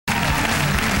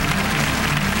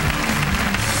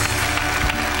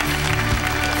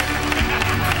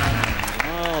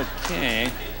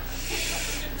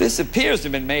This appears to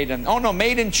have been made in, oh no,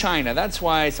 made in China. That's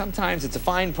why sometimes it's a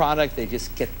fine product. They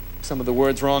just get some of the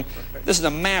words wrong. This is a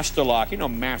master lock. You know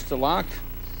master lock?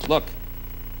 Look,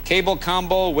 cable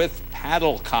combo with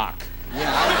paddle cock.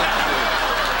 Yeah,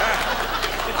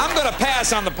 I'm going to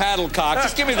pass on the paddle cock.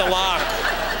 Just give me the lock.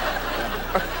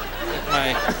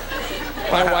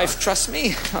 My wife trusts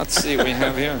me. Let's see what we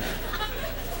have here.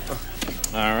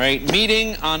 All right,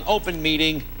 meeting on open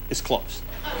meeting is closed.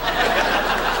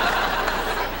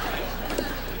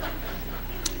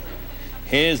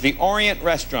 Here's the Orient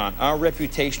Restaurant. Our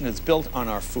reputation is built on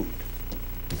our food.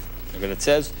 Look what it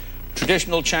says.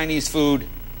 Traditional Chinese food,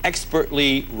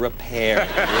 expertly repaired.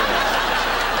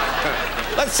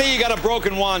 Let's say you got a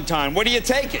broken wonton. Where do you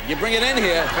take it? You bring it in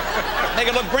here, make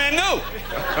it look brand new.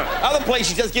 Other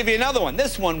places just give you another one.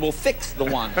 This one will fix the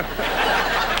wonton.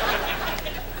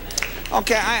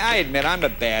 Okay, I admit I'm a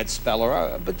bad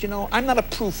speller, but you know, I'm not a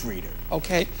proofreader,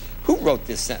 okay? Who wrote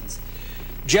this sentence?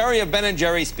 Jerry of Ben &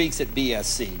 Jerry speaks at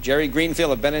BSC. Jerry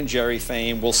Greenfield of Ben & Jerry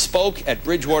fame will spoke at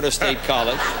Bridgewater State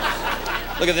College.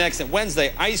 Look at the next one.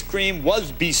 Wednesday, ice cream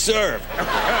was be served.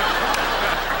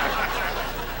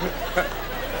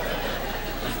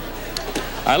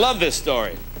 I love this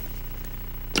story.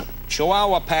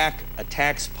 Chihuahua pack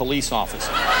attacks police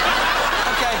officer.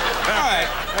 Okay, all right.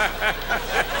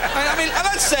 I mean,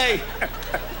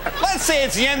 let's say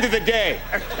it's the end of the day.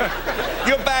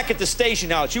 You're back at the station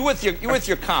house. You with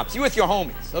your cops. You with your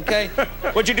homies. Okay.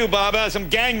 What'd you do, Bob? Some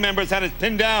gang members had us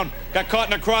pinned down. Got caught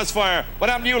in a crossfire. What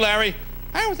happened to you, Larry?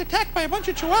 I was attacked by a bunch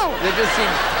of chihuahuas. They just seem,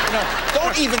 you know,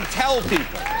 don't even tell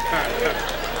people.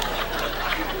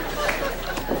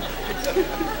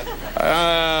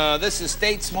 This is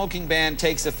state smoking ban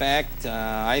takes effect.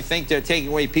 I think they're taking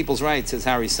away people's rights, says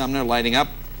Harry Sumner, lighting up.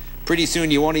 Pretty soon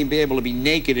you won't even be able to be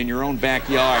naked in your own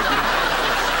backyard.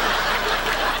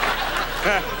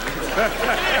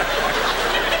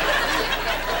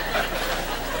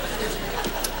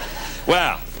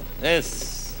 Well,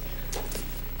 this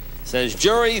says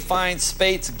jury finds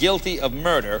Spates guilty of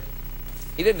murder.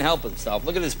 He didn't help himself.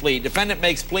 Look at his plea. Defendant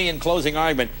makes plea in closing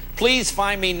argument. Please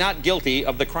find me not guilty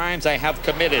of the crimes I have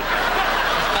committed. Well,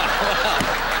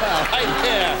 right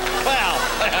there. Well.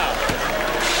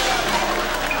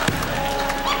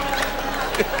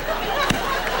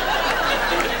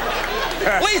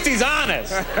 At least he's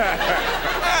honest. All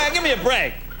right, give me a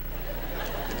break.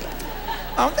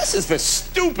 Oh, this is the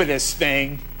stupidest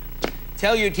thing.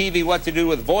 Tell your TV what to do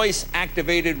with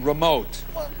voice-activated remote.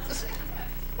 Well,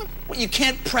 you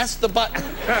can't press the button.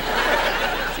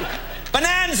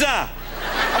 Bonanza!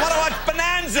 I want to watch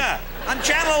Bonanza on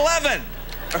Channel 11.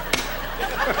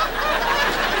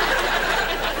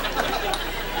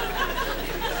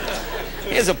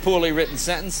 Here's a poorly written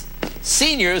sentence.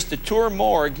 Seniors to tour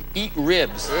morgue eat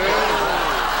ribs.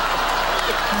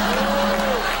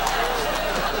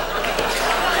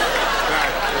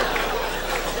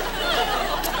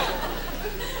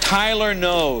 Tyler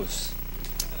knows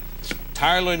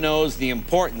the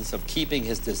importance of keeping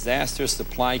his disaster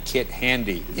supply kit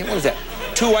handy. You know, what is that?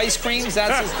 2 ice creams?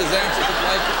 That's his disaster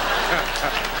supply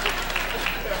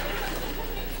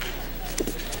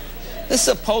kit? This is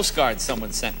a postcard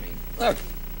someone sent me. Look.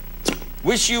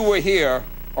 Wish you were here,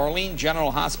 Orleans General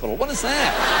Hospital. What is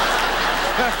that?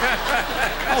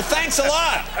 Oh, thanks a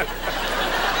lot.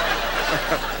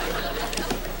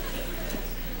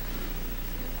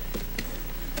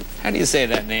 How do you say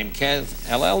that name, Kev?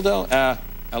 Aldo?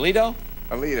 Alito?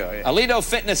 Alito, yeah. Alito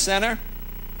Fitness Center.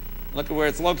 Look at where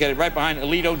it's located, right behind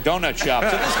Alito Donut Shop.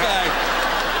 So this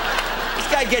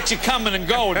guy gets you coming and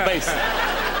going, basically.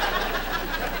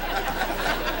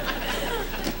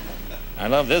 I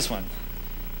love this one.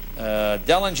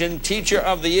 Dellingen Teacher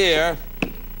of the Year.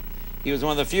 He was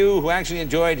one of the few who actually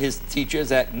enjoyed his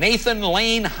teachers at Nathan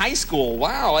Lane High School.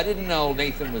 Wow, I didn't know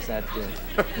Nathan was that good.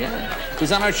 Yeah,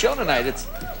 he's on our show tonight. It's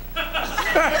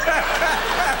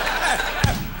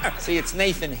see, it's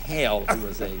Nathan Hale who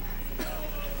was a.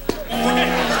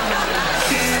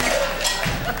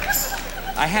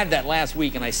 I had that last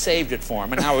week and I saved it for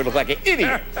him, and now we look like an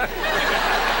idiot.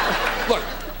 Look,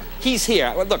 he's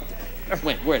here. Look,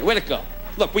 wait, where'd it go?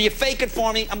 Look, will you fake it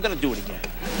for me? I'm going to do it again.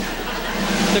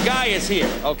 The guy is here,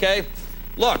 okay?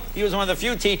 Look, he was one of the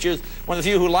few teachers, one of the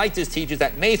few who liked his teachers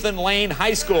at Nathan Lane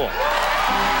High School.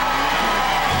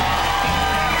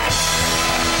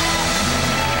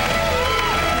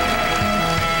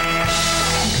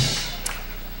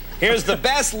 Here's the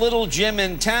best little gym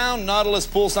in town, Nautilus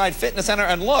Poolside Fitness Center,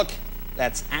 and look,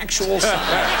 that's actual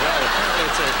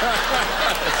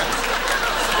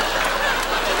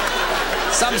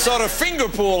some sort of finger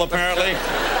pool, apparently.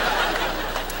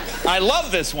 I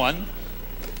love this one.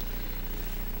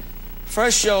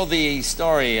 First show the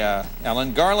story,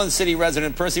 Ellen. Garland City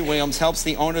resident Percy Williams helps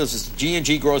the owners of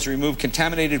G&G Grocery remove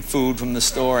contaminated food from the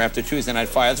store after Tuesday night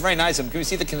fire. It's very nice of him. Can we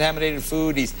see the contaminated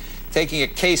food? He's taking a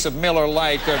case of Miller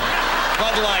Lite, or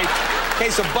Bud Light,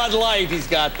 case of Bud Light he's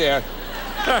got there.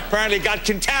 Apparently got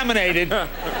contaminated. Now,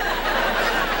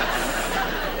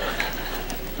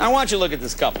 I want you to look at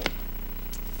this couple.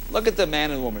 Look at the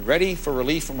man and the woman, ready for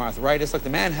relief from arthritis. Look, the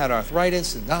man had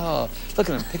arthritis, and oh, look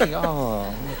at him picking,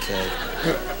 oh, okay.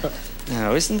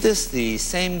 Now, isn't this the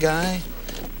same guy?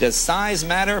 Does size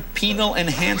matter? Penal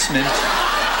enhancement.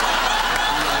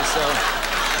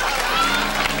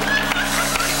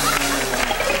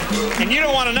 And you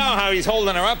don't want to know how he's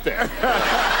holding her up there.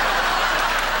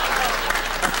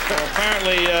 So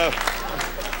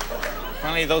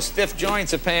apparently those stiff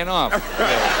joints are paying off.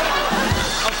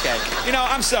 Okay, you know,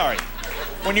 I'm sorry.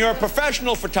 When you're a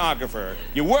professional photographer,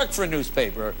 you work for a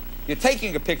newspaper, you're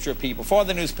taking a picture of people for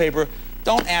the newspaper,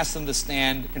 don't ask them to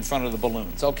stand in front of the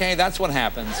balloons, okay? That's what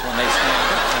happens when they stand in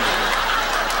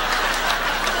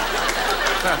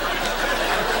front of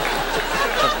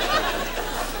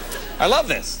you. I love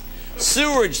this.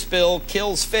 Sewage spill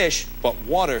kills fish, but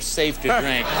water safe to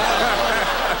drink.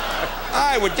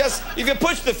 I would just, you could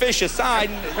push the fish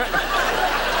aside.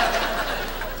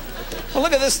 Well,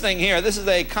 look at this thing here. This is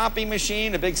a copy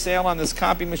machine, a big sale on this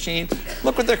copy machine.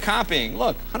 Look what they're copying.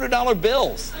 Look, $100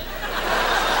 bills.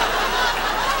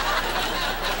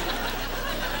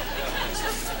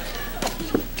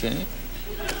 Okay.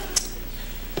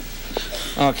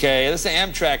 Okay, this is an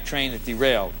Amtrak train that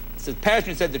derailed. The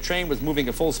passenger said the train was moving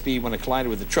at full speed when it collided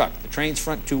with the truck. The train's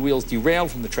front two wheels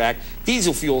derailed from the track.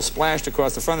 Diesel fuel splashed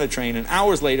across the front of the train, and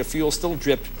hours later, fuel still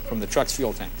dripped from the truck's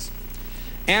fuel tanks.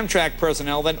 Amtrak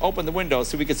personnel then opened the window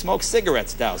so we could smoke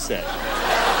cigarettes, Dow said.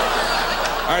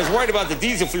 I was worried about the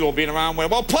diesel fuel being around.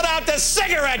 Well, put out the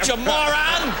cigarette, you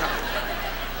moron!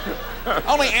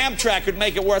 Only Amtrak could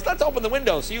make it worse. Let's open the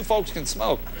window so you folks can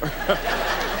smoke.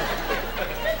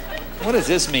 What does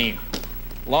this mean?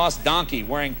 Lost donkey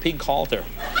wearing pink halter.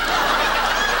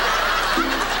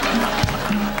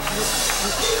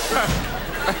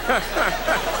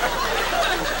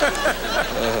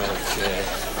 Okay.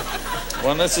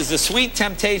 Well, this is the Sweet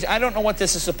Temptation. I don't know what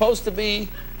this is supposed to be.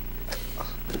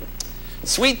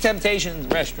 Sweet Temptation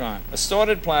restaurant.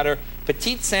 Assorted platter,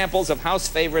 petite samples of house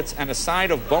favorites, and a side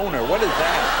of boner. What is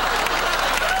that?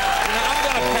 You know, I'm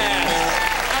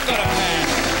gonna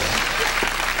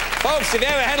pass. Folks, if you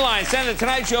have a headline, send it to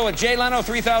Tonight Show at J. Leno,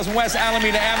 3000 West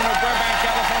Alameda Avenue, Burbank,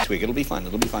 California. This week, it'll be fun.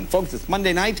 It'll be fun. Folks, it's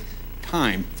Monday night.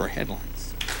 Time for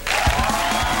headlines.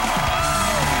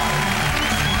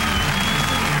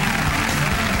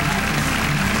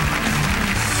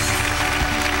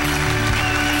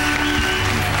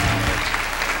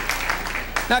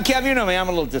 Now, Kev, you know me, I'm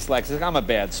a little dyslexic. I'm a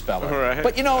bad speller. Right.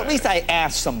 But, you know, at least I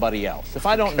ask somebody else. If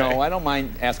I don't know, I don't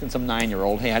mind asking some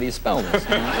 9-year-old, hey, how do you spell this?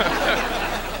 You know?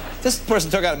 This person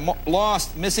took out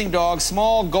lost, missing dog,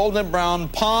 small, golden brown,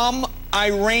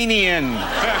 Pomeranian.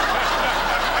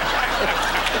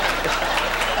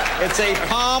 It's a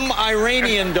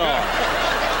Pomeranian dog.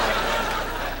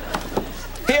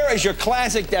 Here is your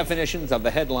classic definitions of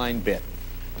the headline bit.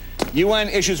 UN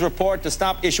issues report to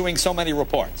stop issuing so many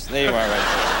reports. There you are, right there.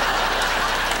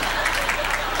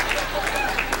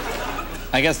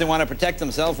 I guess they want to protect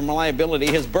themselves from liability.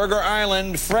 His Burger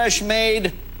Island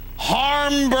fresh-made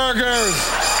hamburgers.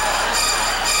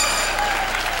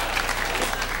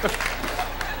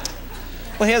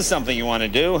 Well, here's something you want to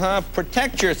do, huh?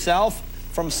 Protect yourself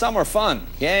from summer fun.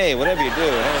 Yay, whatever you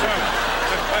do.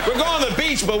 We're going to the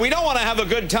beach, but we don't want to have a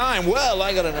good time. Well,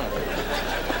 I got to know.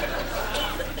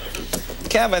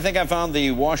 Kev, I think I found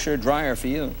the washer dryer for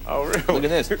you. Oh, really? Look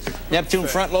at this. Neptune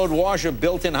front load washer,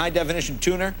 built-in high-definition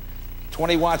tuner,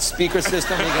 20-watt speaker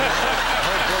system. You can...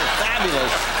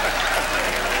 Fabulous.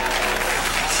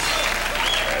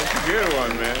 That's a good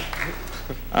one, man.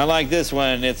 I like this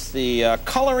one. It's the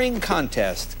coloring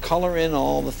contest. Color in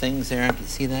all the things there. Can you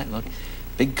see that? Look.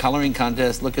 Big coloring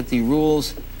contest. Look at the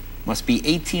rules. Must be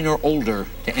 18 or older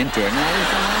to enter.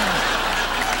 Now,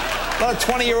 a lot of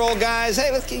 20-year-old guys.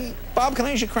 Hey, Bob, can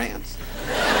I use your crayons?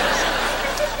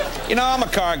 You know, I'm a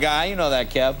car guy. You know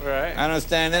that, Kev. Right. I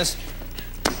understand this.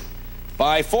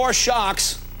 Buy 4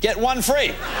 shocks, get 1 free. All right.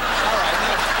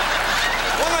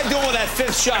 Now, what am I doing with that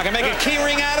 5th shock? I make a key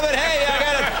ring out of it? Hey, I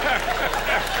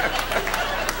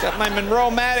got my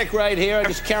Monroe-matic right here. I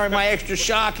just carry my extra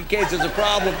shock in case there's a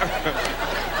problem.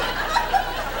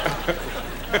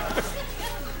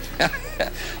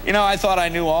 You know, I thought I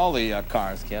knew all the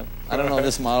cars, Kev. I don't know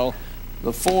this model.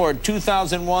 The Ford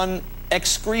 2001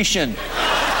 Excretion. There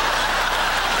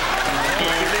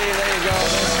you go.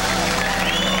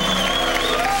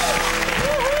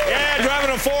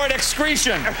 afford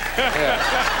excretion. Yeah.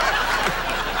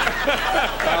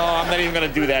 Oh, I'm not even going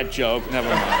to do that joke. Never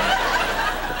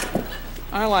mind.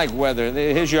 I like weather.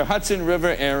 Here's your Hudson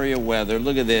River area weather.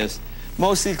 Look at this.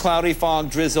 Mostly cloudy, fog,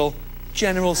 drizzle,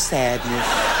 general sadness.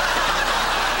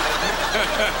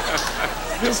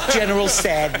 Just general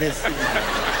sadness.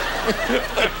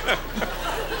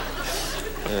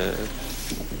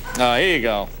 Oh, here you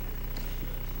go.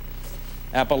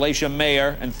 Appalachia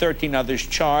mayor and 13 others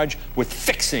charged with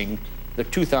fixing the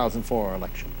 2004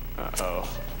 election. Uh-oh.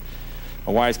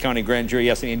 A Wise County grand jury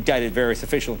yesterday indicted various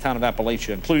officials in the town of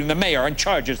Appalachia, including the mayor, on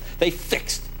charges they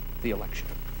fixed the election.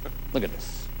 Look at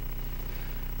this.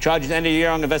 Charges ended a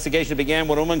year-long investigation began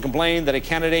when a woman complained that a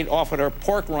candidate offered her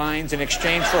pork rinds in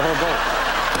exchange for her vote.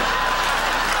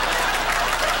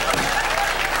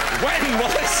 When will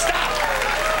it stop?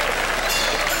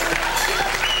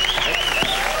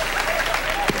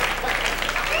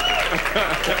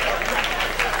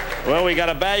 Well, we got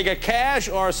a bag of cash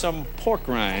or some pork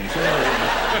rinds.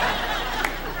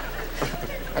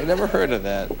 I've never heard of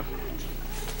that.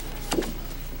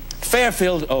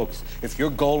 Fairfield Oaks. If your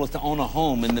goal is to own a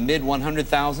home in the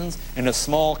mid-100,000s in a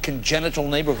small congenital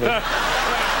neighborhood.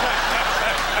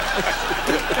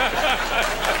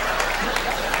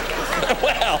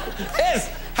 Well,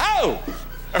 how?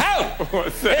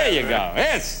 What's that? There you go.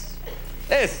 This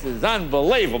is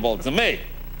unbelievable to me.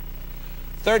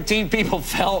 13 people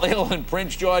fell ill in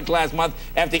Prince George last month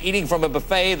after eating from a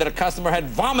buffet that a customer had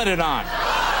vomited on.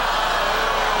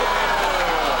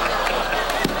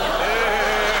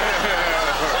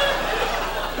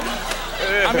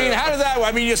 I mean, how does that work?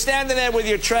 I mean, you're standing there with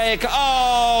your tray. Oh,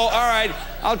 all right.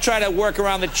 I'll try to work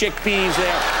around the chickpeas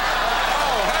there.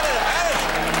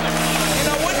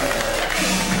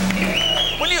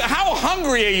 Oh, how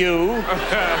hungry are you?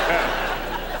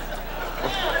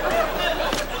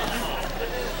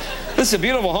 This is a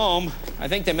beautiful home. I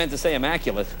think they meant to say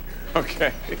immaculate.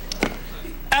 Okay.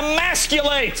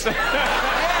 Emasculate!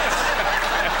 Yes!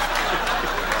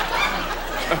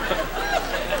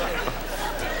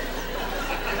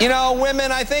 You know,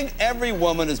 women, I think every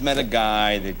woman has met a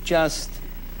guy that just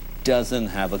doesn't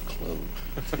have a clue.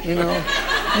 You know?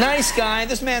 Nice guy.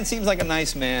 This man seems like a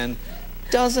nice man.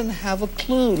 Doesn't have a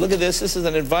clue. Look at this. This is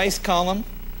an advice column.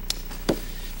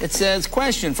 It says,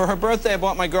 question, for her birthday, I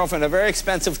bought my girlfriend a very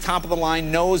expensive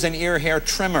top-of-the-line nose and ear hair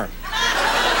trimmer.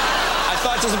 I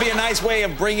thought this would be a nice way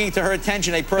of bringing to her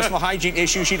attention a personal hygiene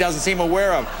issue she doesn't seem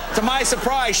aware of. To my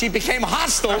surprise, she became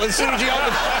hostile as soon as she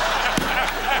opened...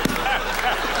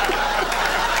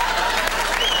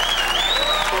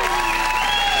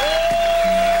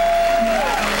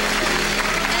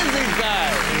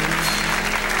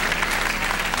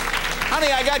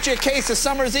 Honey, I got you a case of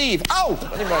Summer's Eve. Oh!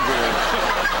 What are you about to do?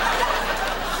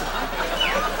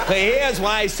 Hey, here's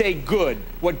why I say good.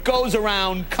 What goes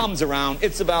around comes around.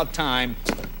 It's about time.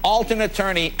 Alton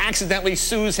attorney accidentally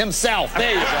sues himself.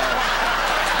 There you go.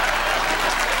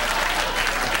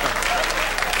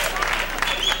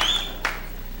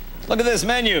 Look at this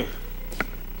menu.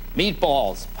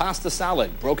 Meatballs, pasta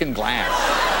salad, broken glass.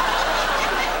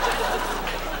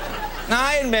 Now,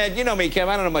 I admit, you know me, Kev,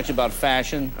 I don't know much about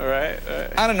fashion. All right, all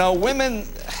right. I don't know, women,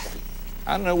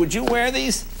 I don't know, would you wear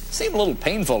these? Seem a little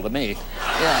painful to me. Yeah.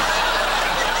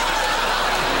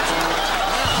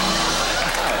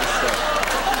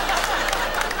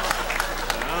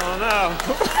 I don't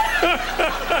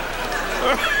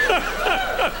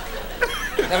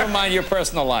know. Never mind your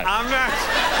personal life. I'm not...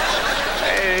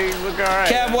 Hey, look all right.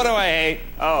 Kev, what do I hate?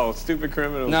 Oh, stupid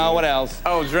criminals. No, what else?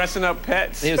 Oh, dressing up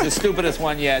pets. Here's the stupidest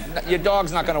one yet. Your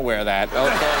dog's not going to wear that, okay?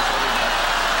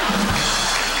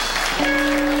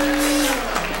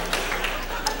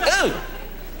 Ew!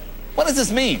 What does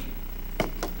this mean?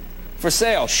 For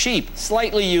sale, sheep,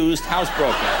 slightly used,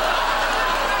 housebroken.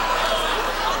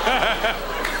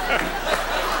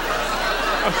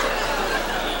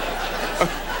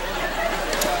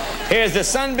 Here's the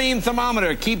sunbeam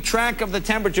thermometer. Keep track of the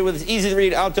temperature with this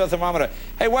easy-to-read outdoor thermometer.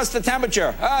 Hey, what's the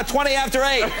temperature? 20 after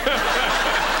 8.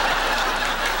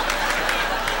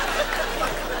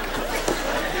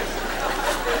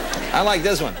 I like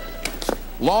this one.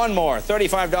 Lawnmower,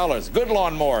 $35. Good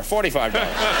lawnmower, $45.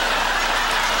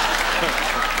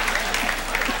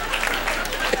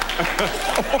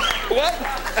 What?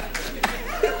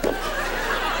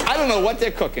 I don't know what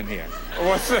they're cooking here.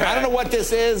 What's that? I don't know what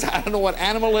this is. I don't know what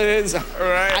animal it is.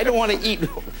 Right. I don't want to eat.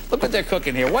 Look what they're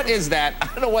cooking here. What is that? I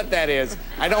don't know what that is.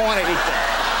 I don't want to eat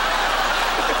that.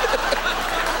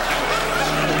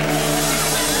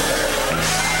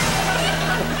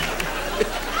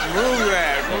 Move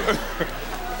that.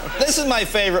 this is my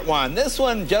favorite one. This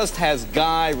one just has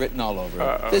guy written all over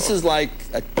it. This is like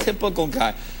a typical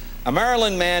guy. A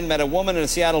Maryland man met a woman in a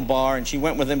Seattle bar, and she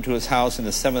went with him to his house in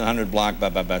the 700 block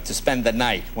to spend the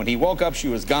night. When he woke up, she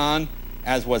was gone,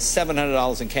 as was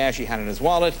 $700 in cash he had in his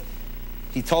wallet.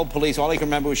 He told police all he could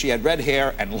remember was she had red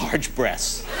hair and large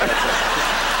breasts. That's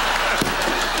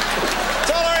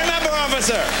all I remember,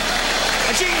 officer.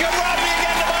 And she can come rob me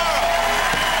again tomorrow.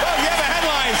 Well, if you have a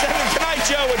headline, send it to Tonight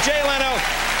Show with Jay Leno,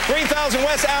 3000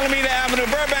 West Alameda Avenue,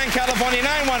 Burbank, California,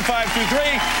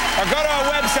 91523, or go to our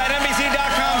website,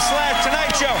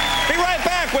 NBC.com/Tonight Show. Be right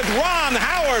back with Ron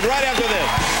Howard right after this.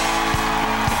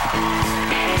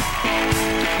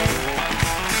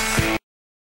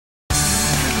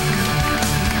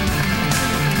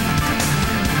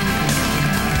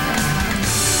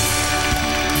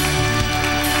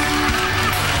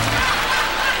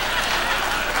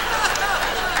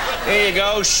 Here you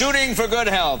go. Shooting for good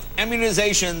health.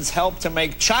 Immunizations help to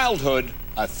make childhood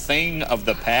a thing of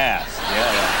the past.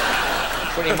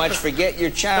 Yeah. Pretty much forget your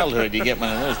childhood. You get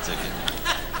one of those tickets.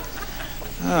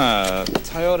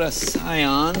 Toyota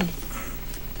Scion.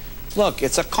 Look,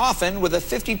 it's a coffin with a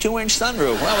 52-inch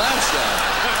sunroof. Well, that's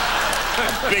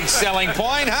a big selling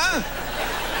point, huh?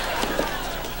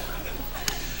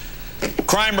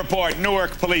 Crime report,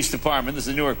 Newark Police Department. This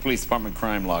is the Newark Police Department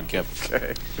crime log, Kip.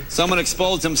 Okay. Someone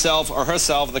exposed himself or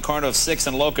herself at the corner of 6th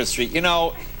and Locust Street. You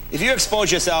know, if you expose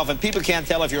yourself and people can't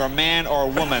tell if you're a man or a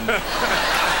woman,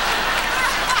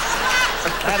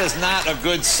 that is not a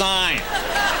good sign.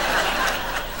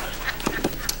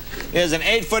 Here's an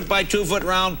 8-foot by 2-foot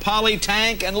round poly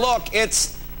tank, and look,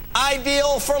 it's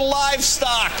ideal for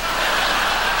livestock.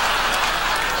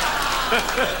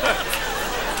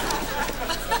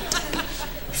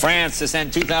 France to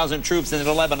send 2,000 troops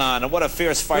into Lebanon, and what a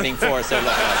fierce fighting force they look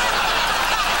like.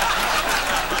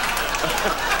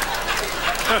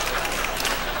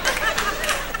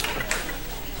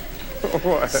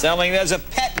 What? Selling, there's a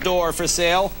pet door for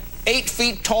sale, 8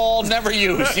 feet tall, never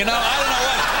used. You know, I don't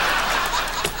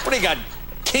know what do you got,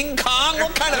 King Kong?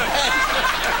 What kind of pet?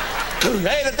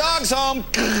 Hey, the dog's home.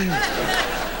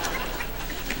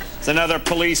 It's another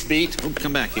police beat. Ooh,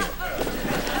 come back here.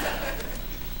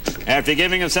 After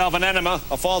giving himself an enema,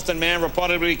 a Falston man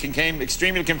reportedly became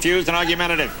extremely confused and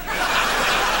argumentative.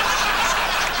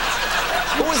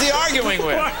 Who was he arguing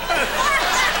with?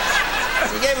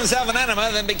 He gave himself an enema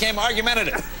and then became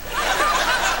argumentative.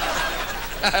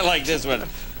 I like this one.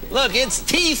 Look, it's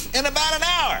teeth in about an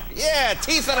hour. Yeah,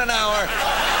 teeth in an hour.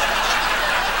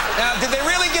 Now, did they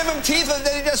really give him teeth, or did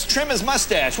they just trim his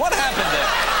mustache? What happened there?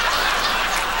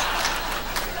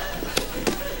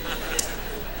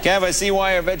 Kev, I see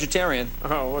why you're a vegetarian.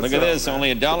 Oh, what's Look at up, this, man?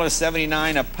 only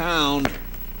 $1.79 a pound.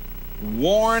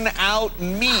 Worn out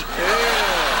meat.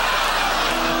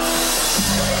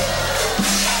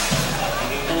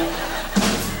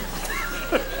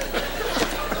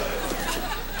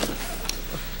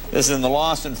 This is in the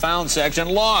lost and found section.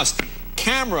 Lost.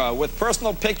 Camera with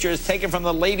personal pictures taken from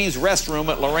the ladies' restroom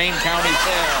at Lorain County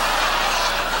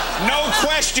Fair. No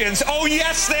questions. Oh,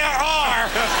 yes, there are.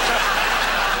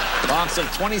 Box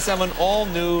of 27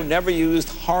 all-new, never-used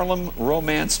Harlem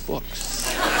romance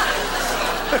books.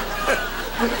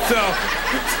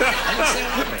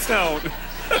 Don't.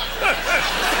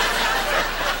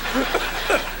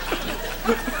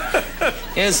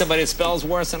 Here's somebody that spells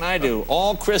worse than I do.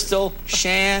 All crystal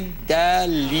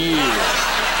chandelier.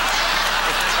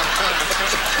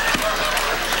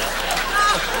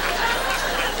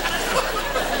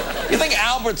 You think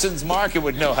Albertsons Market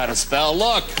would know how to spell?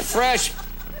 Look, fresh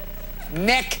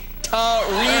nectarine.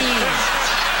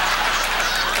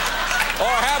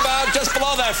 Or how about just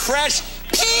below that, fresh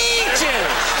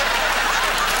peaches?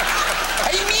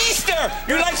 Hey, Easter,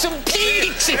 you like some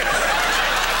peaches?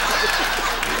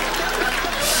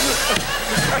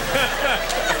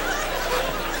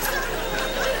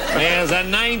 There's a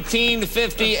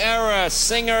 1950 era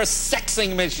Singer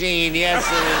sexing machine. Yes,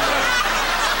 it is.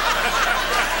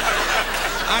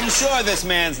 I'm sure this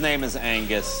man's name is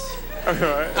Angus.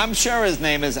 Right. I'm sure his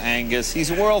name is Angus.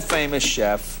 He's a world-famous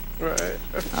chef. Right.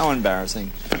 How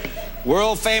embarrassing.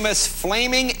 World-famous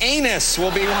flaming anus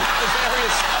will be one of the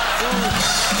various foods.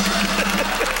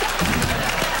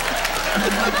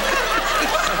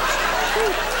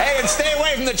 Hey, and stay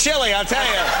away from the chili, I'll tell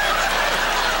you.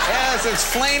 Yes, it's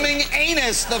flaming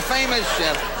anus, the famous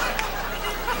chef.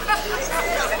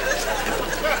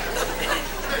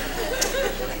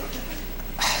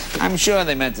 I'm sure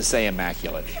they meant to say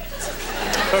immaculate.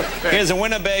 Okay. Here's a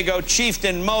Winnebago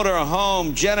Chieftain motor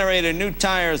home generator, new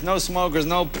tires, no smokers,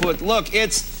 no put. Look,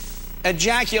 it's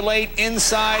ejaculate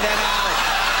inside and out.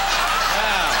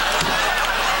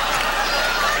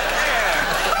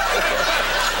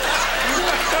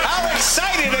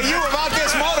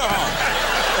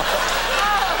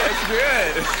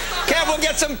 Kev, we'll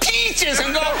get some peaches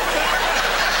and go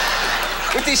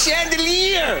with the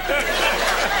chandelier.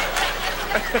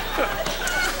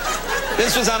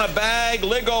 This was on a bag,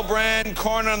 Lego brand,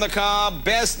 corn on the cob,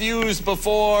 best used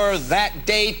before that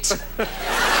date.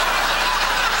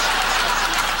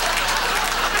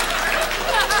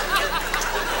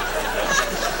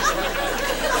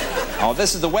 Oh,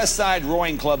 this is the West Side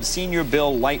Rowing Club Senior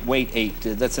Bill Lightweight 8.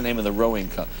 That's the name of the rowing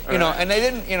club. You know, and they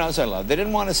didn't, you know, as I love, they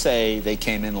didn't want to say they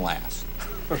came in last.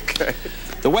 Okay.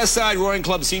 The West Side Rowing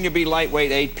Club Senior B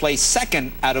Lightweight 8 placed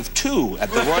second out of 2 at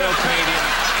the Royal Canadian.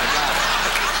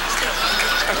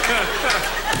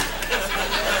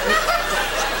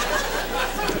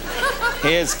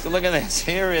 Here's, look at this.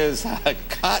 Here is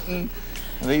cotton.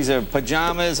 These are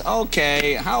pajamas.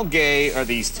 Okay, how gay are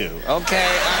these two?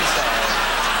 Okay, I'm sorry.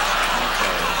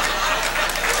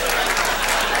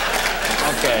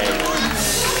 Okay.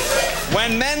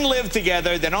 When men live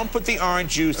together, they don't put the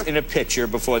orange juice in a pitcher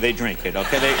before they drink it,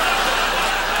 okay?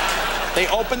 They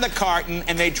open the carton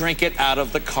and they drink it out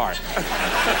of the carton.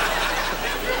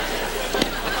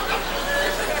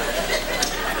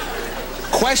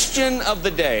 Question of the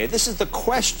day. This is the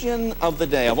question of the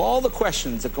day. Of all the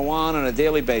questions that go on a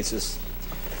daily basis,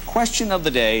 question of the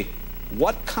day,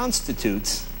 what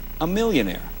constitutes a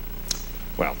millionaire?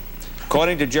 Well,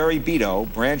 according to Jerry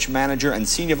Beto, branch manager and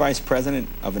senior vice president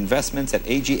of investments at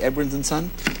A.G. Edwards & Son,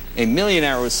 a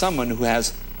millionaire is someone who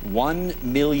has $1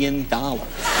 million. Of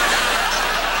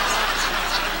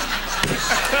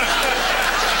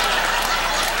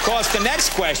course, the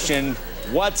next question,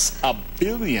 what's a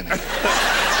billionaire?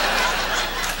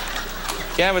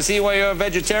 Can't ever see why you're a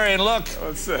vegetarian. Look,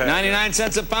 what's that? 99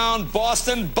 cents a pound,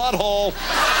 Boston butthole.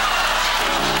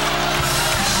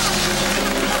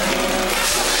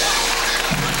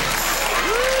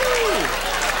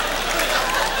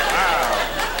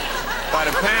 By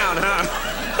the pound, huh?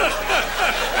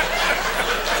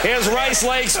 Here's Rice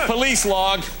Lake's police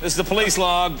log. This is the police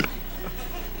log.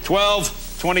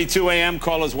 12:22 a.m.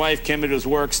 Caller's wife came into his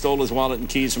work, stole his wallet and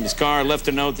keys from his car, left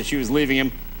a note that she was leaving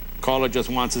him. Caller just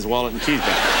wants his wallet and keys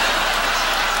back.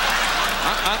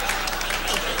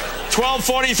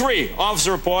 12:43.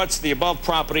 Officer reports the above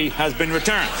property has been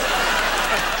returned.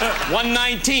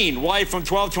 1:19. Wife from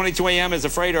 12:22 a.m. is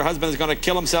afraid her husband is going to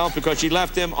kill himself because she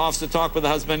left him. Officer talked with the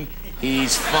husband.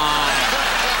 He's fine.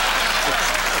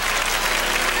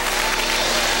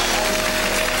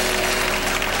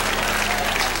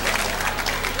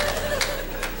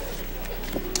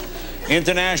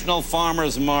 International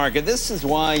Farmers Market. This is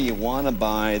why you want to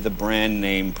buy the brand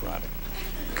name product.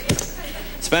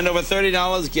 Spend over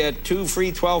 $30, get 2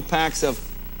 free 12 packs of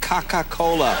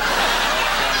Coca-Cola.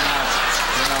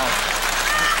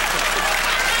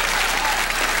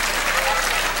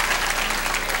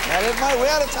 We're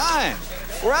out of time.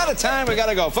 We're out of time. We got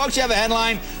to go. Folks, you have a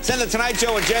headline. Send the Tonight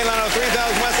Show with Jay Leno,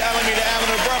 3000 West Alameda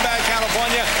Avenue, Burbank,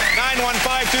 California,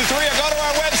 91523, or go to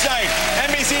our website,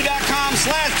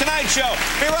 NBC.com/Tonight Show.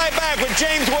 Be right back with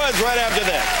James Woods right after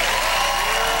this.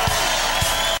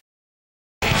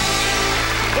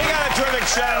 We got a terrific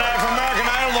show tonight from American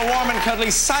Idol. The warm and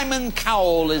cuddly Simon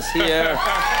Cowell is here. I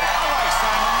like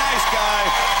Simon. Nice guy.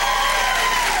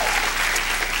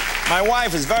 My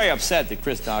wife is very upset that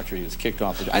Chris Daughtry was kicked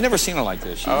off the show. I never seen her like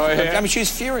this. I mean,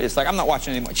 she's furious. Like, I'm not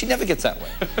watching anymore. She never gets that way.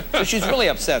 So she's really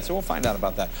upset, so we'll find out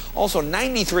about that. Also,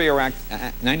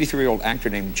 93-year-old actor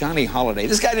named Johnny Holiday.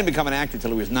 This guy didn't become an actor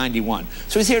until he was 91.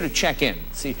 So he's here to check in.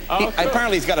 See,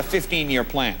 apparently he's got a 15-year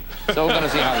plan. So we're going to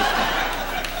see how he's doing.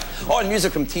 Oh, and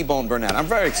music from T-Bone Burnett. I'm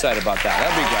very excited about that.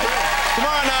 That'd be great.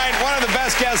 Tomorrow night, one of the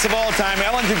best guests of all time,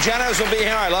 Ellen DeGeneres will be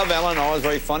here. I love Ellen, always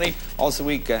very funny. Also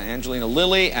week, Angelina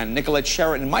Lilly and Nicolette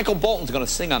Sheridan. Michael Bolton's going to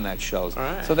sing on that show.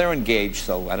 Right. So they're engaged,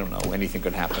 so I don't know, anything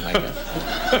could happen, I guess.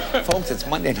 Folks, it's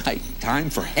Monday night. Time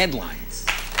for headlines.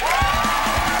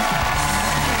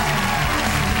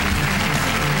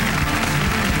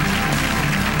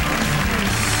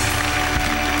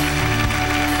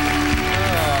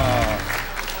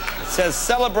 Says,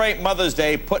 celebrate Mother's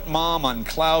Day, put Mom on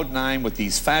cloud 9 with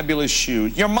these fabulous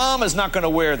shoes. Your mom is not going to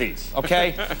wear these,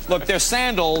 okay? Look, they're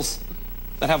sandals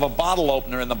that have a bottle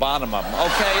opener in the bottom of them.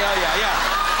 Okay,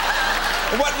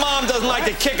 yeah. What mom doesn't like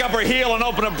to kick up her heel and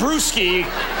open a brewski?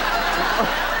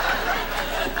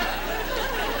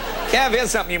 Kev,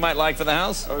 here's something you might like for the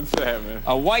house. What's that, man?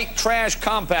 A white trash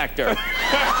compactor.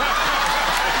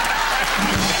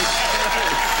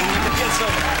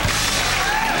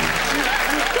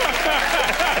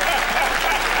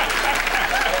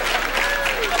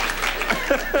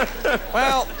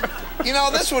 Well, you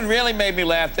know, this one really made me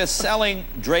laugh. They're selling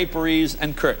draperies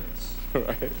and curtains.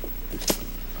 Right.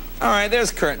 All right,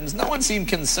 there's curtains. No one seemed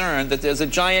concerned that there's a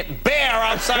giant bear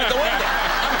outside the window.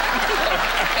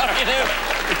 What do you do?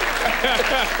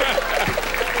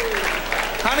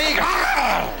 Honey,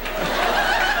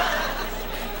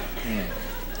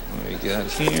 What do we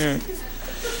got here?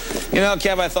 You know,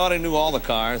 Kev, I thought I knew all the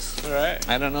cars. All right.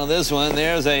 I don't know this one.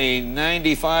 There's a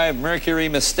 95 Mercury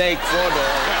Mistake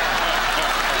four-door.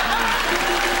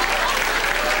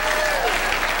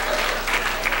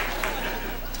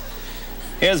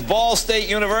 Here's Ball State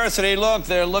University. Look,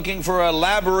 they're looking for a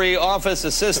library office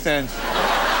assistant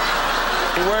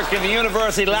to work in the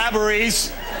university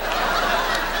libraries.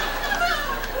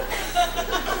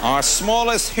 Our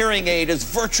smallest hearing aid is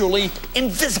virtually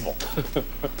invisible.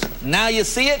 Now you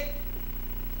see it?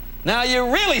 Now you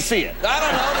really see it. I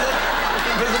don't know. Is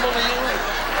it invisible to you?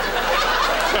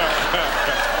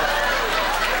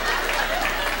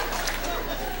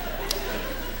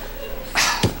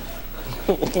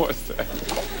 What's that?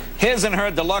 His and her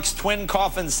deluxe twin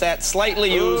coffin set,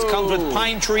 slightly used, comes with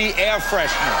pine tree air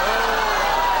freshener.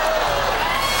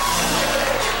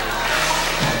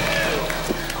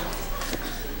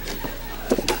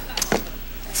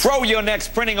 Throw your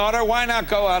next printing order. Why not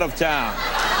go out of town?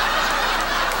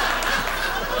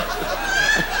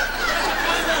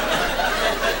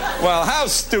 Well, how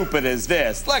stupid is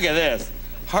this? Look at this.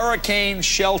 Hurricane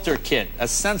shelter kit, a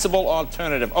sensible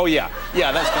alternative. Oh, yeah.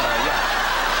 Yeah, that's gonna, yeah.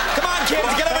 Come on, kids,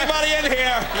 get everybody in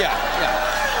here.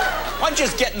 Yeah. Why don't you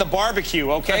just get in the barbecue,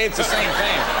 okay? It's the same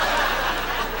thing.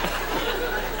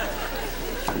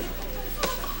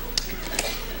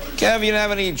 Kev, you don't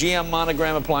have any GM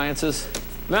monogram appliances?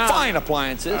 No. Fine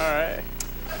appliances. All right.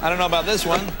 I don't know about this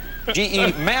one.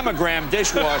 GE mammogram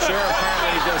dishwasher.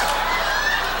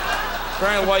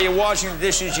 Apparently while you're washing the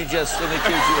dishes, you just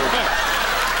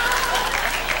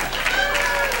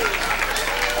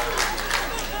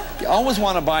You always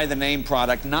want to buy the name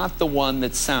product, not the one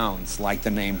that sounds like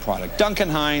the name product. Duncan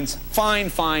Hines,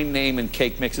 fine name in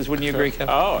cake mixes. Wouldn't you agree, Kevin?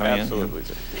 Oh, absolutely.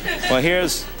 Yeah. Well,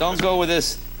 here's, don't go with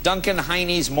this Duncan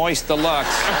Hines Moist Deluxe.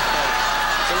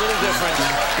 It's a little different.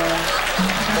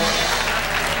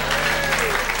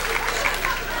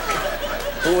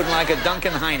 Who wouldn't like a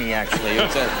Duncan Heine, actually?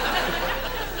 It's a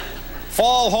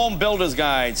Fall Home Builder's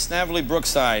Guide, Snavely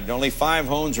Brookside. Only 5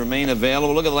 homes remain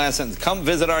available. Look at the last sentence. Come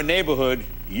visit our neighborhood.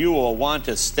 You will want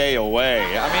to stay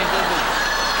away. I mean,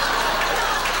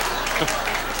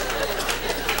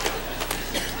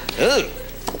 ugh.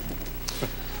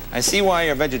 I see why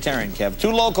you're a vegetarian, Kev.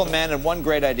 2 local men and 1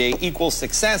 great idea equals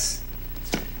success.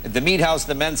 At the meat house,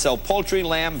 the men sell poultry,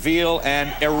 lamb, veal,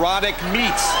 and erotic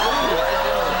meats.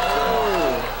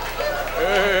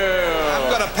 I'm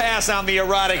going to pass on the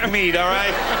erotic meat, all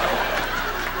right?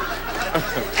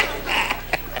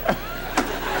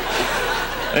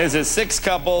 This is 6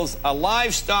 couples, a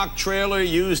livestock trailer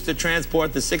used to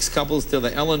transport the 6 couples to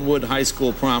the Ellenwood High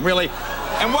School prom. Really?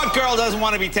 And what girl doesn't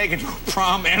want to be taken to a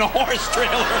prom in a horse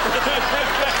trailer?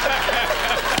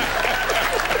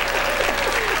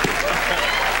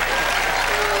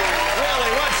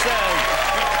 Really, what says?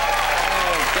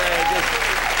 Okay,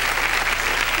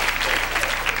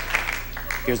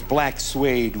 here's black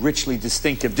suede, richly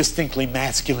distinctive, distinctly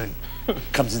masculine.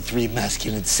 Comes in 3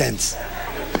 masculine scents.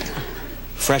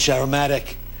 Fresh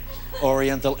aromatic,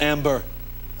 oriental amber,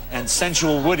 and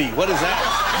sensual woody. What is that?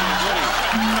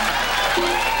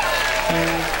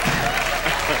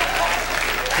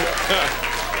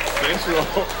 Sensual.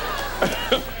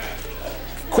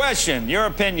 Question, your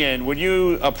opinion, would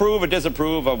you approve or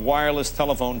disapprove of wireless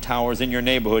telephone towers in your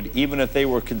neighborhood, even if they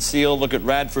were concealed? Look at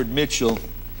Radford Mitchell.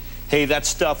 Hey, that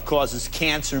stuff causes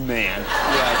cancer, man.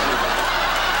 Yeah,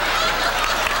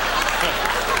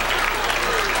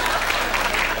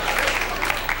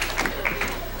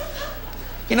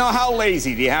 you know, how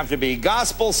lazy do you have to be?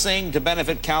 Gospel sing to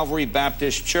benefit Calvary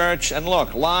Baptist Church. And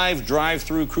look, live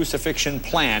drive-through crucifixion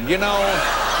planned. You know,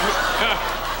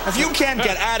 if you can't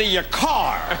get out of your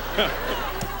car.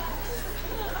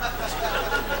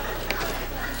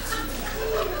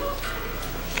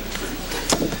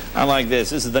 I like this.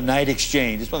 This is the night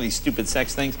exchange. It's one of these stupid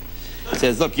sex things. It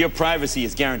says, look, your privacy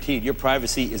is guaranteed. Your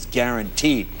privacy is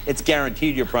guaranteed. It's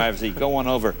guaranteed, your privacy. Go on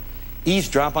over.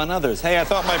 Eavesdrop on others. Hey, I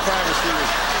thought my privacy was...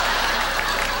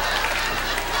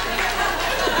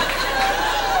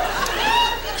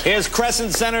 Here's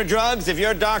Crescent Center Drugs. If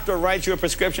your doctor writes you a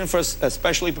prescription for a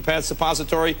specially prepared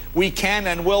suppository, we can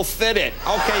and will fit it.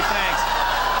 Okay, thanks.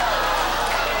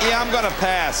 Yeah, I'm going to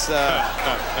pass.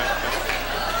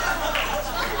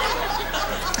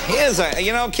 Here's a,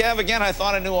 you know, Kev, again, I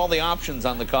thought I knew all the options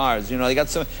on the cars. You know, you got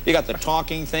the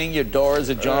talking thing, your door is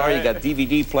ajar, you got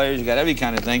DVD players, you got every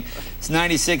kind of thing. It's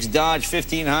 96 Dodge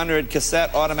 1500,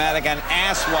 cassette, automatic, and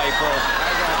ass wiper.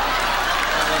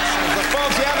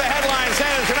 Folks, you have the headlines. The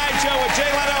Tonight Show with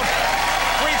Jay Leno,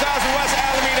 3000 West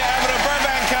Alameda Avenue,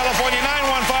 Burbank, California,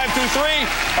 91523.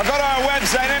 Or go to our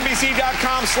website,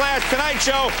 NBC.com/Tonight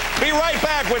Show. Be right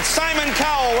back with Simon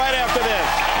Cowell right after this.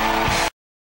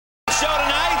 Show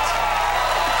tonight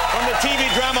from the TV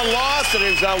drama Lost. It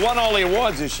has won all the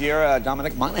awards this year.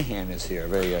 Dominic Monaghan is here.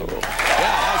 Very good. Yeah,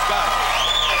 nice guy.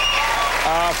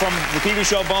 From the TV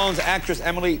show Bones, actress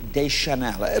Emily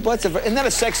Deschanel. Isn't that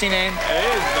a sexy name? It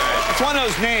is nice. It's one of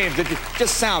those names that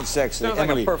just sounds sexy. Sounds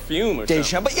Emily like a perfume or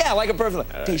something. But yeah, like a perfume.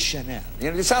 Deschanel.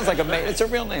 You know, it sounds like it's a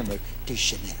real name, like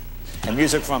Deschanel. And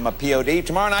music from a POD.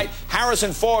 Tomorrow night,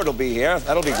 Harrison Ford will be here.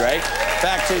 That'll be great. In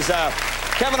fact,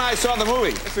 Kevin and I saw the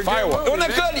movie, Fireworks. Wasn't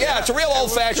that good? Yeah, it's a real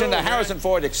old-fashioned Harrison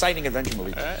Ford exciting adventure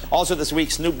movie. Also this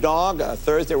week, Snoop Dogg.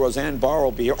 Thursday, Roseanne Barr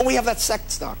will be here. Oh, we have that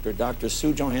sex doctor, Dr.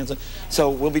 Sue Johansson. So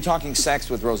we'll be talking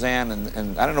sex with Roseanne,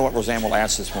 and I don't know what Roseanne will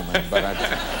ask this woman, but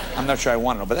I'm not sure I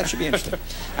want to know, but that should be interesting.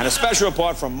 And a special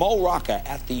report from Mo Rocca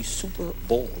at the Super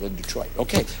Bowl in Detroit.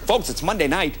 Okay, folks, it's Monday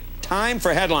night. Time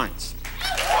for headlines.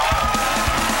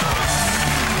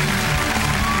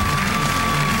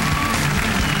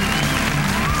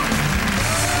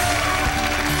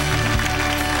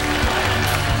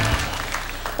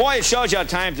 Boy, it shows you how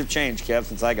times have changed, Kev,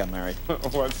 since I got married.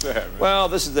 What's that, man? Well,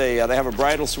 this is they have a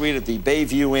bridal suite at the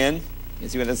Bayview Inn. You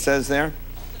see what it says there?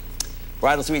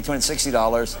 Bridal suite,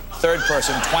 $260. Third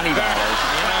person, $20. You know,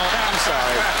 I'm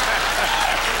sorry.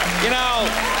 You know,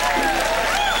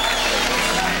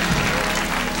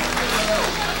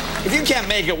 if you can't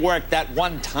make it work that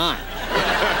one time,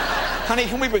 honey,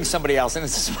 can we bring somebody else in?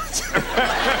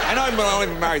 I know I've only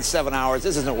been married 7 hours.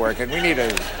 This isn't working. We need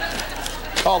to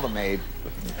call the maid.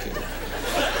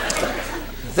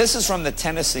 This is from the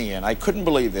Tennessean. I couldn't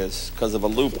believe this because of a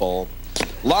loophole.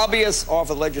 Lobbyists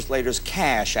offer legislators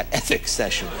cash at ethics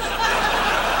sessions.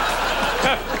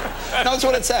 That's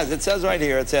what it says. It says right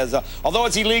here, it says, although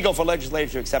it's illegal for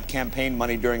legislators to accept campaign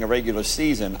money during a regular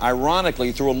season,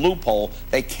 ironically, through a loophole,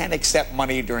 they can accept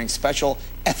money during special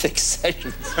ethics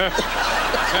sessions.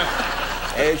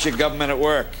 There's your government at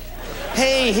work.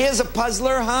 Hey, here's a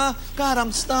puzzler, huh? God,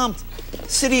 I'm stumped.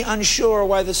 City unsure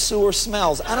why the sewer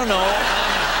smells. I don't know.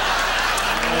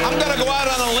 I'm gonna go out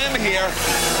on a limb here.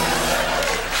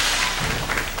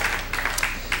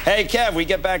 Hey, Kev, we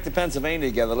get back to Pennsylvania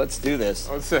together. Let's do this.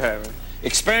 What's that, man?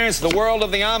 Experience the world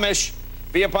of the Amish.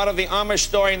 Be a part of the Amish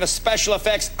story in the Special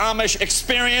Effects Amish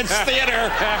Experience Theater.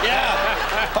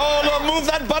 Yeah. Oh, look, move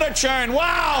that butter churn.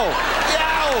 Wow.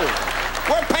 Yow.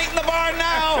 We're painting the barn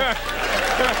now.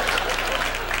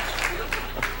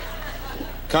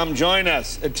 Come join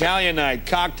us. Italian night,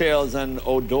 cocktails, and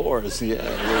odors. Yeah.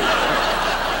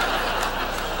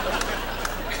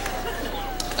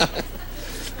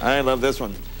 I love this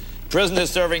one. Prisoner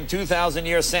serving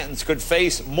 2,000-year sentence could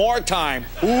face more time.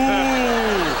 Ooh. Ooh,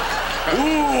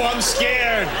 I'm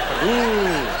scared.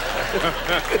 Ooh.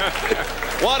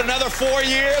 What, another 4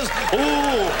 years?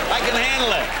 Ooh, I can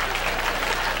handle it.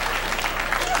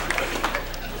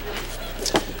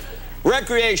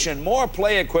 Recreation, more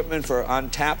play equipment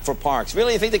on tap for parks.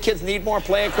 Really, you think the kids need more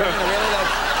play equipment? Really?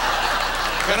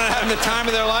 They're not having the time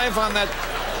of their life on that.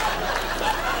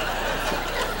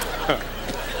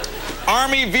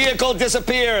 Army vehicle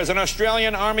disappears. An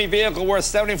Australian Army vehicle worth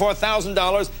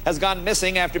 $74,000 has gone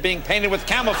missing after being painted with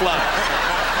camouflage.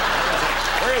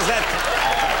 Where is that?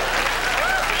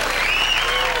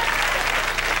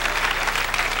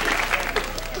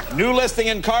 New listing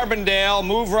in Carbondale.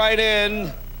 Move right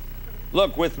in.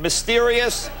 Look, with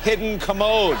mysterious hidden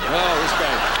commode. Oh, this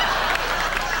guy.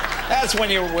 That's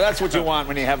what you want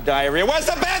when you have diarrhea. Where's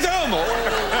the bathroom?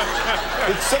 Oh,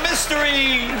 it's a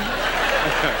mystery.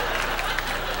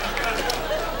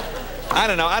 I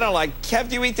don't know. I don't like. Kev,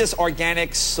 do you eat this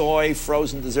organic soy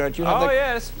frozen dessert? You have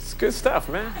yeah, it's good stuff,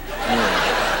 man.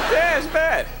 Yeah, it's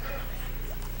bad.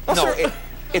 No,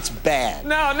 it's bad.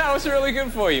 No, it's really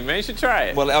good for you, man. You should try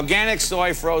it. Well, organic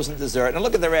soy frozen dessert. And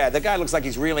look at their ad. The guy looks like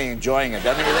he's really enjoying it,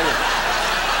 doesn't he?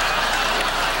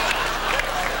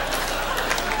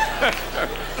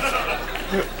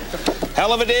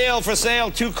 Hell of a deal for sale.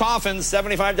 2 coffins,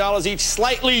 $75 each,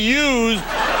 slightly used.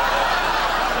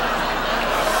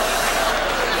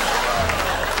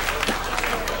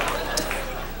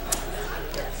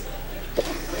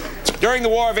 During the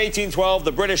War of 1812,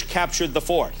 the British captured the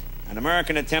fort. An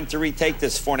American attempt to retake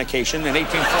this fornication in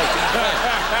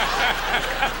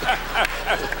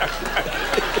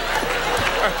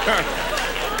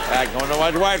 1814.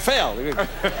 wonder why it failed. You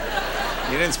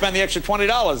didn't spend the extra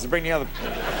 $20 to bring the other.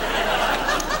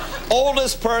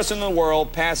 Oldest person in the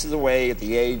world passes away at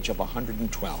the age of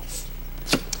 112.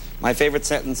 My favorite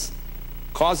sentence,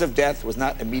 cause of death was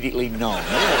not immediately known.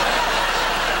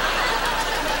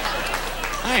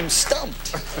 I'm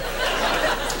stumped.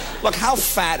 Look, how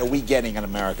fat are we getting in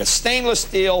America? Stainless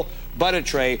steel butter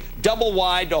tray, double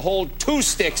wide to hold 2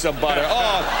 sticks of butter.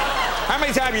 Oh, how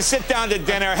many times you sit down to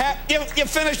dinner, you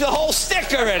finish the whole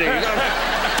stick already.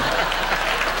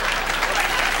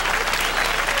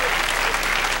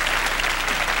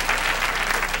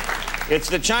 It's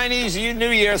the Chinese New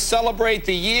Year. Celebrate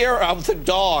the year of the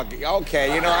dog.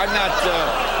 Okay, you know, I'm not...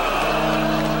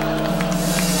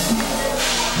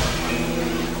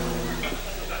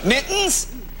 Mittens?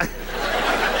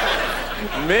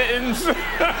 Mittens?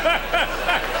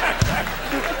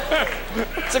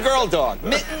 It's a girl dog.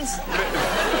 Mittens?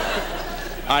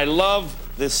 I love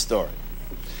this story.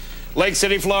 Lake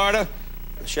City, Florida.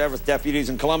 The sheriff's deputies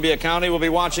in Columbia County will be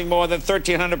watching more than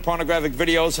 1,300 pornographic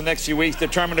videos for the next few weeks,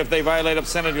 determined if they violate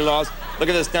obscenity laws. Look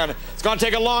at this down. It's going to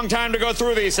take a long time to go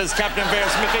through these, says Captain Bear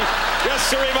Smithy. Yes,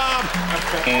 sirree, Bob.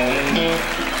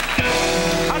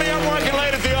 Honey, I'm working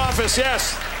late at the office,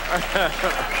 yes.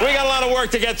 We got a lot of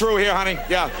work to get through here, honey.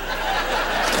 Yeah.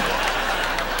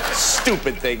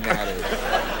 Stupid thing that is.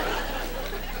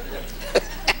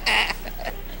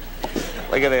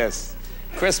 Look at this.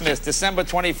 Christmas, December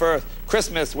 21st.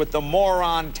 Christmas with the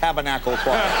Moron Tabernacle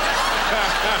Choir.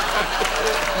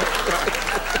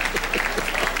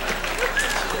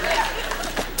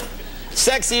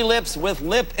 Sexy lips with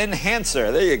lip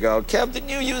enhancer. There you go. Kev, didn't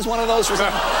you use one of those for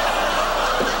something?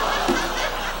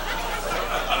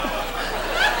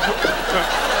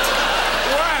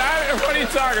 What are you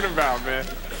talking about, man?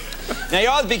 Now, you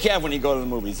always be careful when you go to the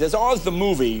movies. There's always the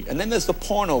movie, and then there's the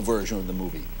porno version of the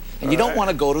movie. And you don't want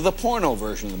to go to the porno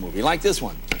version of the movie, like this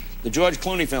one. The George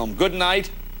Clooney film, Good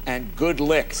Night and Good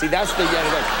Lick. See, that's the...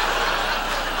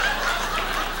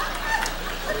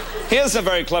 Here's some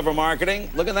very clever marketing.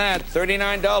 Look at that,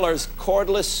 $39,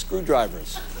 cordless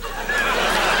screwdrivers.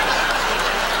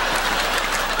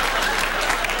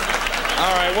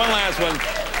 All right, one last one.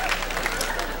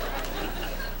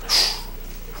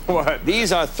 What?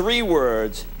 These are 3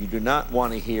 words you do not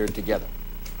want to hear together.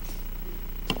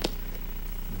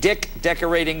 Dick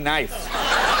decorating knife. Folks,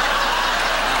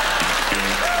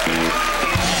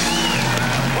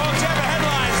 have the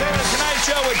headlines. They were The Tonight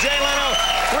Show with Jay Leno,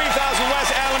 3000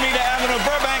 West Alameda Avenue,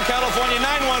 Burbank, California,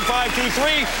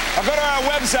 91523. Or go to our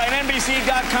website,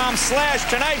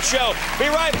 nbc.com/Tonight Show. Be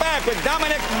right back with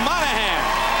Dominic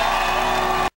Monaghan.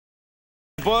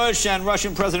 Bush and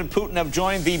Russian President Putin have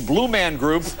joined the Blue Man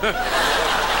Group.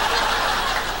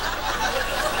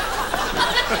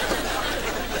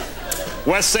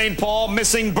 West St. Paul,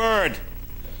 missing bird.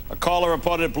 A caller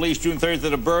reported to police June 3rd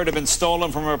that a bird had been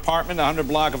stolen from her apartment, 100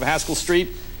 block of Haskell Street.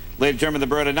 Later determined the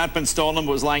bird had not been stolen,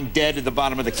 but was lying dead at the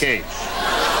bottom of the cage.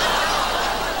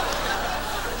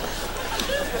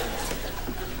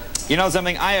 You know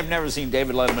something? I have never seen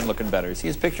David Letterman looking better. See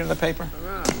his picture in the paper?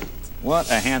 What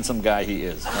a handsome guy he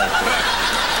is.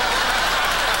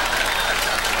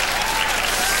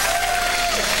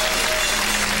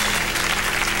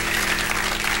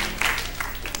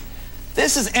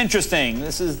 This is interesting.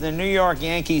 This is the New York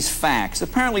Yankees fax.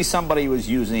 Apparently somebody was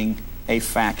using a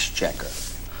fax checker.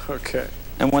 Okay.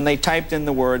 And when they typed in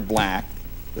the word black,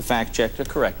 the fact checker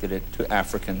corrected it to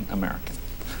African American.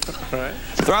 All right.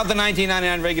 Throughout the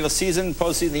 1999 regular season,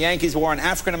 postseason, the Yankees wore an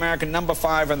African American number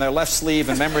 5 on their left sleeve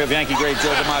in memory of Yankee great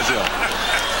Joe DiMaggio.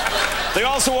 They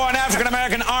also wore an African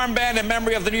American armband in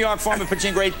memory of the New York former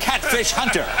pitching great Catfish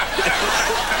Hunter.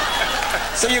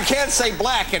 So you can't say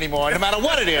black anymore, no matter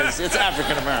what it is, it's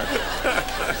African American.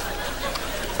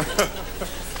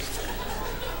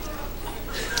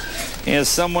 Here's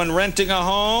someone renting a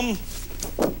home.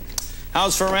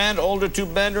 House for rent, older 2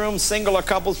 bedrooms, single or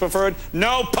couples preferred,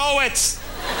 no poets!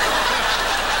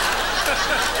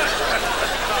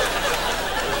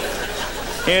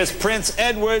 Here's Prince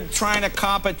Edward trying to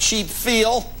cop a cheap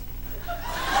feel.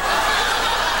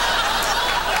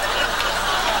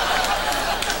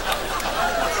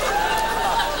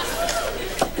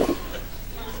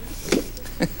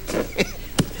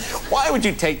 Why would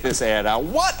you take this ad out?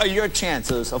 What are your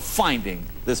chances of finding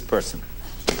this person?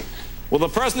 Well, the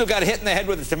person who got hit in the head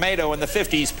with a tomato in the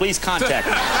 50s, please contact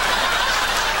me.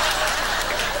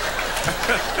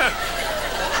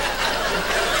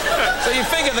 So you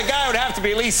figure the guy would have to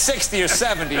be at least 60 or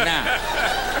 70 now.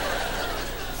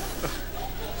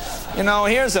 You know,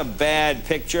 here's a bad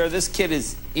picture. This kid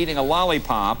is eating a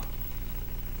lollipop,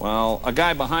 Well, a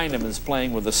guy behind him is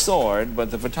playing with a sword,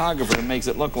 but the photographer makes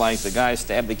it look like the guy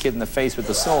stabbed the kid in the face with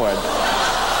the sword.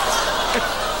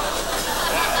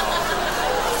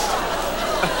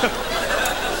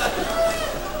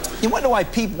 You wonder why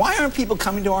aren't people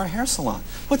coming to our hair salon?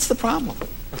 What's the problem?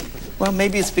 Well,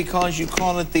 maybe it's because you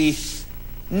call it the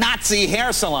Nazi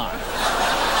hair salon.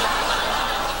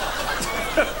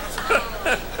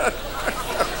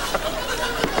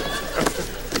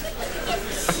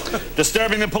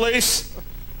 Disturbing the police.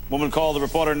 Woman called the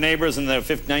reporter and neighbors in the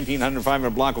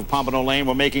 1905 block of Pompano Lane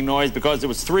were making noise because it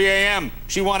was 3 a.m.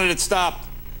 She wanted it stopped.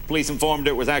 Police informed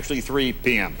her it was actually 3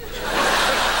 p.m.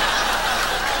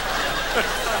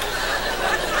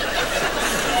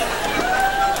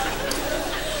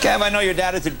 Kev, I know your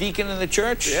dad is a deacon in the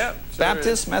church. Yeah. Sure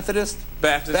Baptist, Methodist?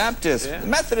 Baptist. Baptist. Yeah. The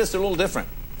Methodists are a little different.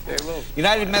 Yeah, a little.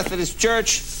 United Methodist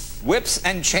Church, whips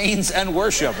and chains and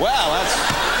worship. Well, that's...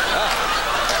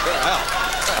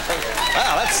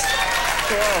 Well, that's...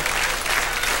 Well,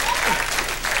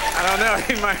 I don't know.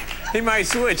 He might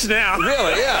switch now.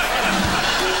 Really, yeah.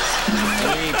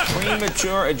 The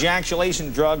premature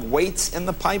ejaculation drug waits in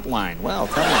the pipeline. Well,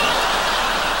 come on.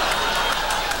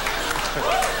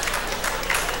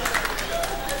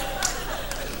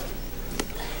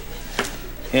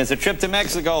 Here's a trip to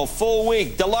Mexico, full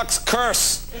week, deluxe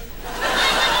curse.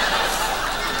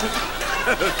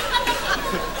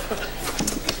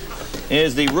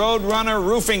 Here's the Roadrunner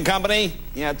Roofing Company.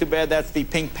 Yeah, too bad that's the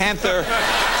Pink Panther.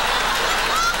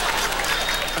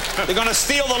 They're gonna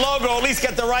steal the logo, at least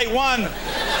get the right one.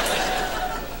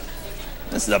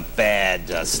 This is a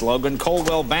bad slogan.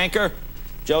 Coldwell Banker.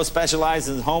 Joe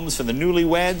specializes in homes for the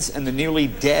newlyweds and the newly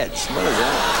dead. What is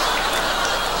that?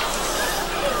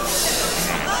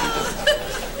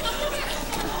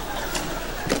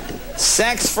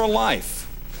 Sex for life.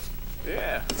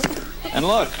 Yeah. And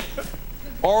look,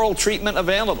 oral treatment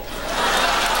available.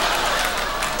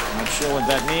 Not sure what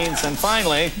that means. And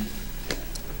finally,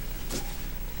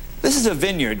 this is a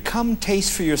vineyard. Come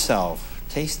taste for yourself.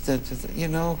 Taste the, you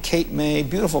know, Cape May,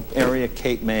 beautiful area,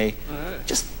 Cape May. Right.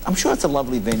 Just, I'm sure it's a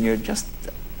lovely vineyard, just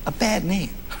a bad name.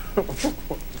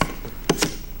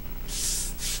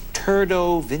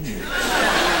 Turdo Vineyard.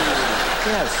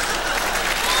 Yes.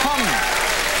 Come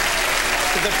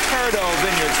to the Turdo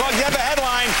Vineyard. Folks, you have a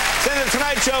headline. Send it to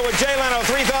Tonight Show with Jay Leno,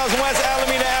 3000 West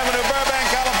Alameda Avenue, Burbank,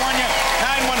 California,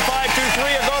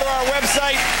 91523, or go to our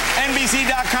website,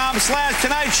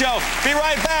 NBC.com/Tonight Show. Be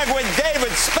right back with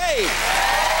David Spade.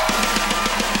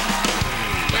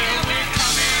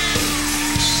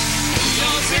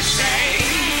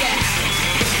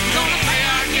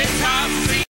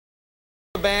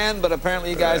 Band, but apparently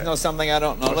you guys know something I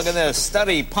don't know. Look at this.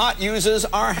 Study. Pot users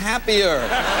are happier.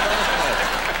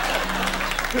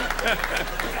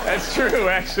 That's true,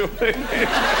 actually.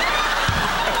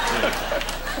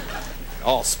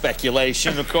 All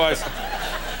speculation, of course.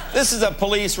 This is a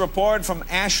police report from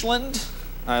Ashland.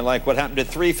 I like what happened at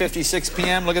 3:56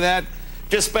 p.m. Look at that.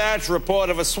 Dispatch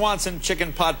report of a Swanson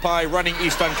chicken pot pie running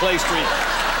east on Clay Street.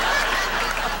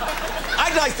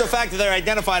 I like the fact that they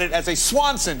identified it as a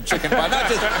Swanson chicken pie. Not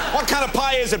just, what kind of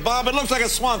pie is it, Bob? It looks like a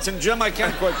Swanson, Jim. I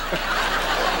can't quite.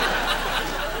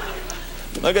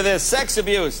 Look at this. Sex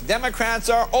abuse. Democrats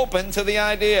are open to the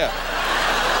idea.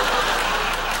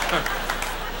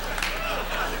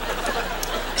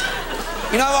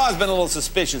 You know, I've always been a little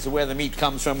suspicious of where the meat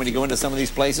comes from when you go into some of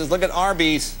these places. Look at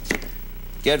Arby's.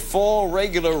 Get full,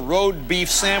 regular road beef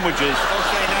sandwiches.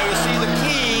 Okay, now you see the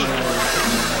key.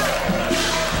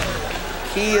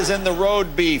 Key is in the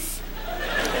road beef.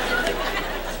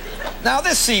 Now,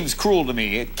 this seems cruel to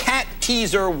me. A cat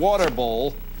teaser water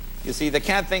bowl. You see, the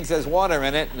cat thinks there's water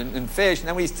in it and fish, and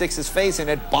then when he sticks his face in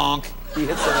it, bonk, he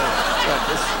hits it.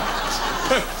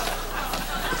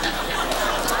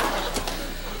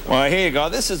 Well, here you go.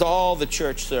 This is all the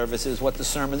church services, what the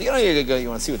sermons... You know, you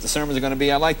want to see what the sermons are going to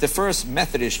be. I like the First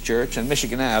Methodist Church on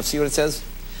Michigan Ave. See what it says?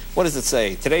 What does it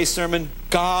say? Today's sermon,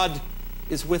 God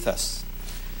is with us.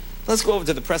 Let's go over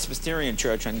to the Presbyterian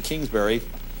Church on Kingsbury.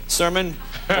 Sermon,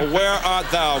 where art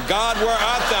thou? God, where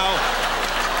art thou?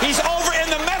 He's over in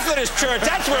the Methodist Church.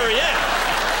 That's where he is.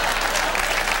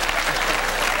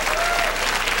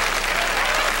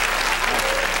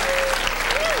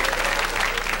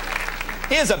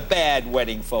 Here's a bad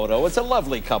wedding photo. It's a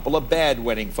lovely couple, a bad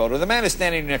wedding photo. The man is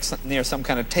standing near some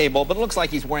kind of table, but it looks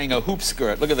like he's wearing a hoop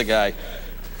skirt. Look at the guy.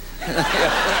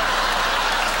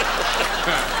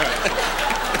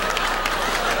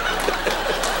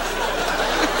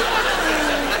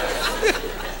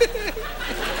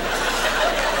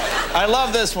 I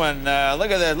love this one. Look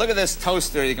at this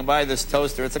toaster. You can buy this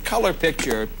toaster. It's a color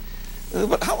picture.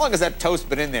 But how long has that toast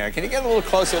been in there? Can you get a little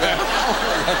closer there?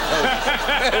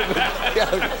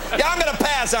 Yeah, I'm going to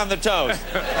pass on the toast.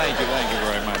 Thank you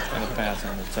very much. I'm going to pass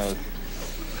on the toast.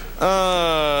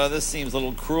 This seems a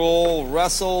little cruel.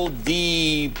 Russell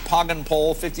D.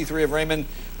 Poggenpole, 53 of Raymond,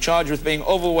 charged with being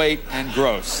overweight and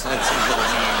gross. That seems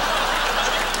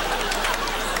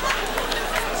a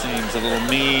little mean. Seems a little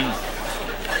mean.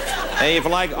 Hey, if you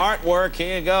like artwork,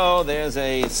 here you go. There's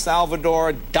a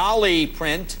Salvador Dali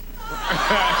print.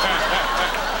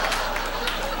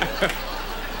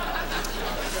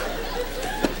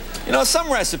 You know,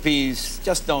 some recipes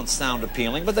just don't sound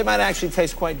appealing, but they might actually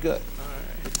taste quite good.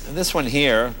 And this one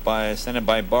here, sent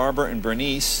by Barbara and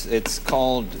Bernice, it's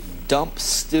called Dump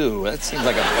Stew. That seems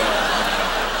like a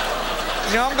bad...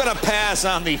 You know, I'm going to pass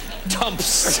on the dump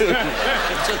stew.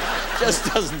 It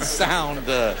just doesn't sound...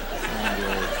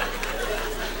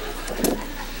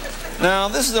 Now,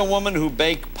 this is a woman who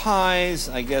baked pies,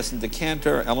 I guess, in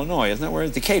Decatur, Illinois. Isn't that where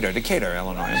it's? Decatur,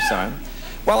 Illinois. I'm sorry.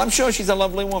 Well, I'm sure she's a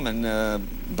lovely woman,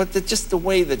 but just the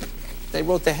way that they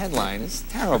wrote the headline is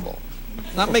terrible.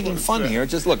 Not making fun here.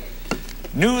 Just look.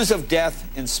 News of death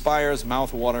inspires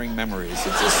mouth-watering memories. It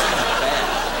just seems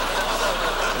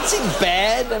bad. It seems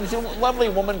bad. I mean, a lovely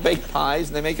woman baked pies,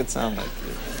 and they make it sound like it.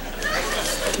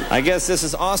 I guess this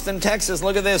is Austin, Texas.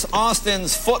 Look at this.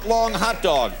 Austin's foot-long hot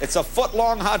dog. It's a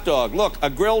foot-long hot dog. Look, a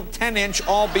grilled 10-inch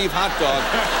all-beef hot dog.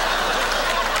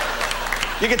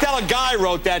 You can tell a guy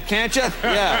wrote that, can't you?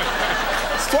 Yeah.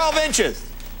 It's 12 inches.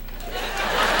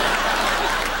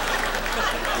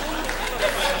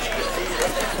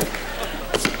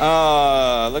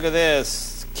 Look at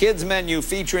this. Kids menu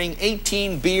featuring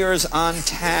 18 beers on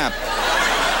tap.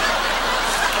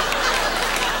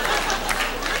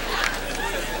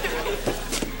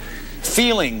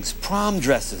 Feelings, prom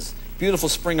dresses, beautiful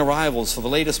spring arrivals for the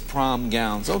latest prom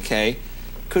gowns. Okay,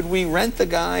 could we rent the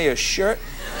guy a shirt?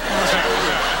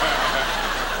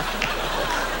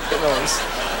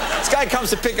 This guy comes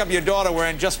to pick up your daughter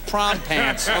wearing just prom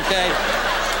pants, okay?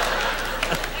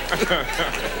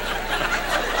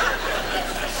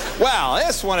 Wow,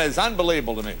 this one is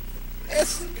unbelievable to me.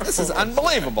 This is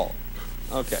unbelievable.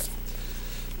 Okay.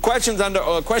 Question under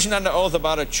oath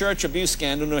about a church abuse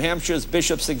scandal. New Hampshire's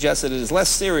bishop suggested it is less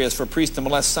serious for a priest to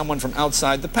molest someone from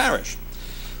outside the parish.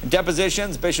 In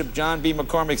depositions, Bishop John B.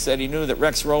 McCormick said he knew that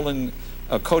Rex Rowland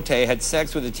Cote had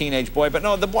sex with a teenage boy, but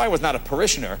no, the boy was not a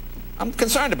parishioner. I'm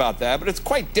concerned about that, but it's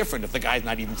quite different if the guy's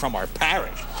not even from our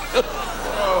parish.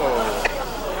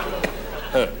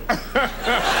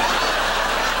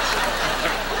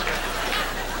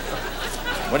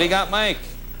 What do you got, Mike?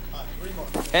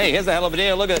 Hey, here's a hell of a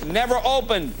deal. Look at it. Never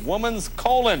opened. Woman's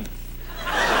colon.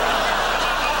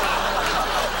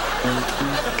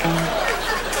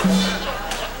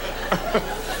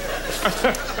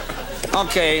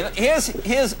 Okay,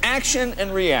 here's action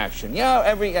and reaction. You know,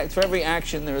 for every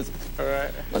action there's... All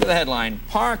right. Look at the headline.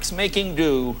 Parks making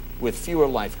do with fewer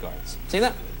lifeguards. See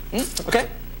that? Okay.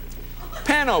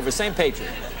 Pan over, same page.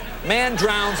 Man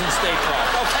drowns in state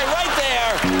park. Okay, right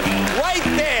there. Right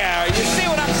there. You see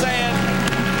what I'm saying?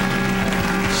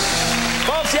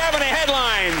 Folks, you have any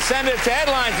headlines? Send it to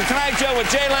Headlines, The Tonight Show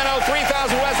with Jay Leno,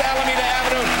 3000 West Alameda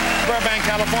Avenue, Burbank,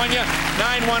 California,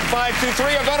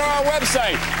 91523, or go to our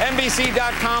website,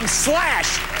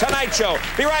 NBC.com/Tonight Show.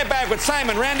 Be right back with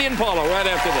Simon, Randy, and Paulo right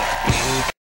after this.